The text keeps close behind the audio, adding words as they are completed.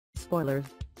spoilers,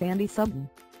 Sandy Sugden,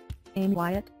 Kerry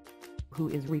Wyatt, who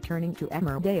is returning to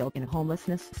Emmerdale in a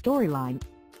homelessness storyline.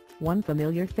 One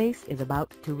familiar face is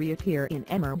about to reappear in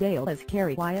Emmerdale as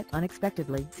Kerry Wyatt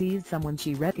unexpectedly sees someone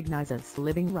she recognizes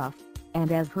living rough,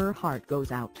 and as her heart goes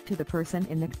out to the person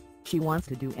in need, she wants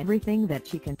to do everything that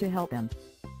she can to help them.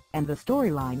 And the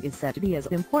storyline is said to be as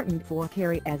important for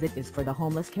Kerry as it is for the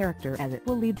homeless character, as it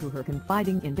will lead to her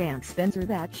confiding in Dan Spencer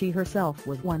that she herself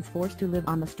was once forced to live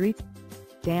on the streets.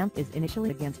 Dan is initially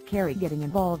against Kerry getting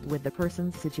involved with the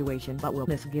person's situation, but will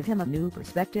this give him a new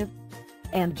perspective?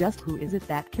 And just who is it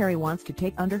that Kerry wants to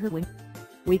take under her wing?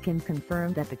 We can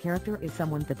confirm that the character is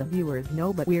someone that the viewers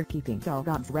know, but we're keeping our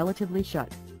gobs relatively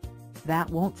shut. That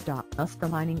won't stop us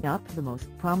from lining up the most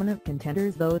prominent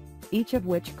contenders though, each of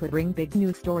which could bring big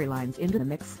new storylines into the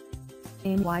mix.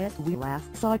 Kerry Wyatt. We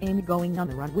last saw Amy going on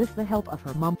the run with the help of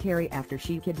her mum Kerry after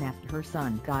she kidnapped her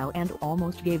son Kyle and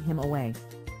almost gave him away.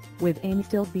 With Amy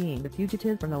still being the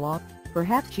fugitive from the law,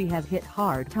 perhaps she has hit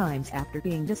hard times after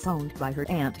being disowned by her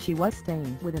aunt she was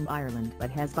staying with in Ireland,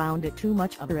 but has found it too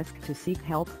much of a risk to seek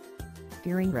help.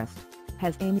 Fearing arrest,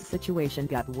 has Amy's situation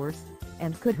got worse,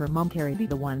 and could her mum Kerry be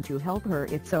the one to help her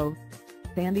if so?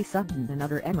 Sandy Sugden,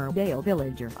 another Emmerdale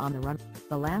villager on the run.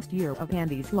 The last year of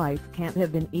Andy's life can't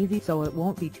have been easy, so it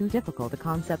won't be too difficult a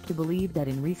concept to believe that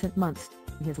in recent months,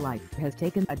 his life has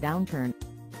taken a downturn.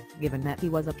 Given that he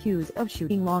was accused of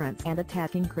shooting Lawrence and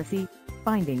attacking Chrissy,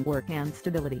 finding work and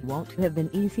stability won't have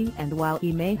been easy, and while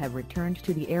he may have returned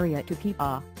to the area to keep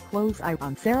a close eye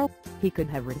on Sarah, he could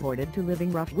have resorted to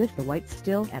living rough with the Whites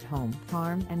still at home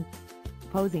farm and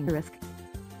posing a risk.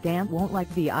 Dan won't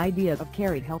like the idea of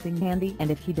Kerry helping Andy, and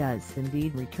if he does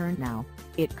indeed return now,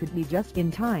 it could be just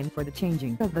in time for the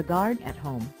changing of the guard at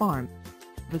home farm.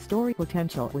 The story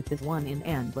potential with this one is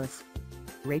endless.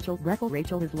 Rachel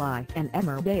is an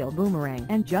Emmerdale boomerang,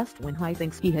 and just when he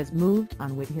thinks he has moved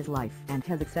on with his life and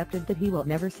has accepted that he will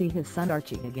never see his son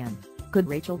Archie again, could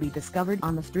Rachel be discovered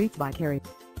on the streets by Kerry?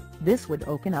 This would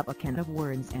open up a can of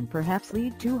worms and perhaps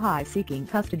lead to High seeking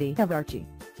custody of Archie,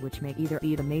 which may either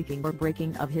be the making or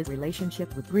breaking of his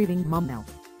relationship with grieving mum now.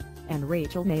 And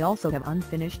Rachel may also have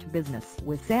unfinished business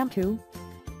with Sam too.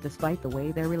 Despite the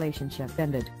way their relationship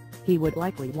ended, he would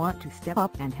likely want to step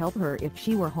up and help her if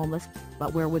she were homeless,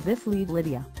 but where would this leave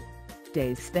Lydia?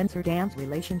 Spencer. Dan's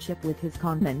relationship with his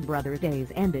conman brother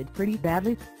Days ended pretty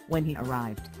badly. When he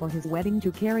arrived for his wedding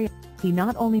to Kerry, he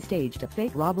not only staged a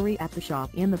fake robbery at the shop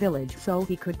in the village so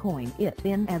he could coin it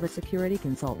in as a security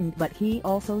consultant, but he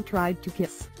also tried to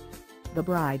kiss the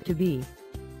bride-to-be.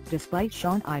 Despite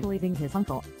Sean idolizing his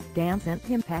uncle, Dan sent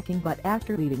him packing, but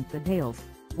after leaving the Dales,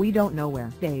 we don't know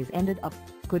where Days ended up.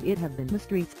 Could it have been the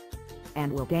streets?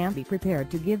 And will Dan be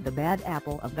prepared to give the bad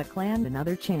apple of the clan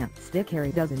another chance if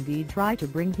Kerry does indeed try to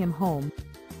bring him home?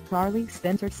 Charlie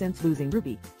Spencer. Since losing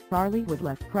Ruby, Charlie was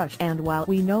left crushed, and while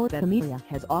we know that Amelia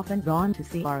has often gone to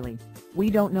see Charlie, we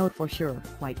don't know for sure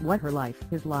quite what her life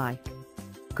is like.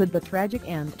 Could the tragic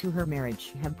end to her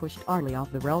marriage have pushed Charlie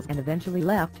off the rails and eventually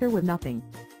left her with nothing?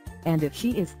 And if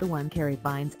she is the one Kerry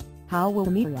finds, how will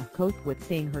Amelia cope with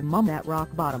seeing her mum at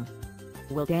rock bottom?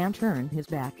 Will Dan turn his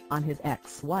back on his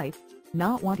ex-wife,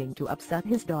 not wanting to upset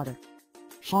his daughter?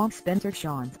 Sean Spencer.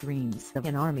 Sean's dreams of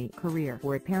an army career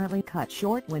were apparently cut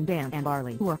short when Dan and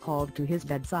Arlie were called to his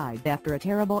bedside after a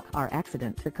terrible car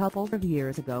accident a couple of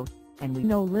years ago, and we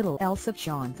know little else of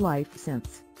Sean's life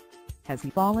since. Has he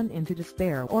fallen into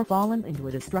despair or fallen into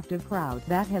a destructive crowd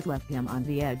that has left him on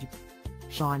the edge?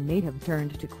 Sean may have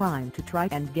turned to crime to try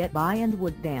and get by, and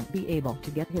would Dan be able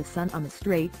to get his son on the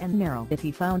straight and narrow if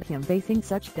he found him facing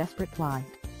such desperate plight?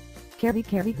 Kerry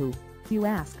who, you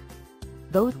ask?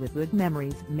 Those with good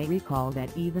memories may recall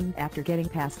that even after getting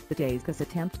past the Days'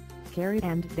 attempt, Kerry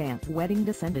and Dan's wedding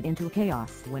descended into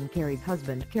chaos when Kerry's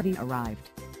husband Kerry arrived,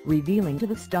 revealing to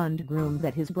the stunned groom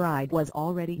that his bride was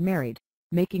already married,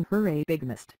 making her a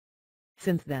bigamist.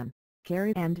 Since then,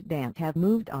 Kerry and Dan have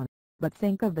moved on, but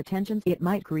think of the tensions it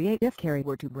might create if Kerry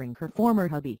were to bring her former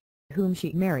hubby, whom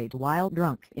she married while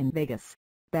drunk in Vegas,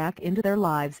 back into their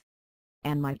lives.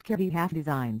 And might Kerry have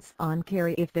designs on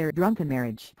Kerry if their drunken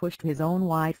marriage pushed his own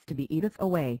wife to be Edith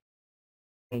away?